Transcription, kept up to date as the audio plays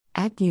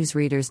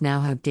Newsreaders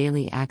now have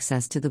daily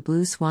access to the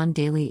Blue Swan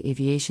Daily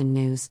Aviation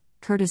News,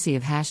 courtesy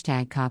of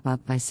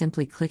 #CopUp by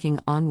simply clicking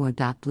on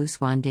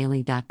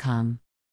wo.blueswandaily.com.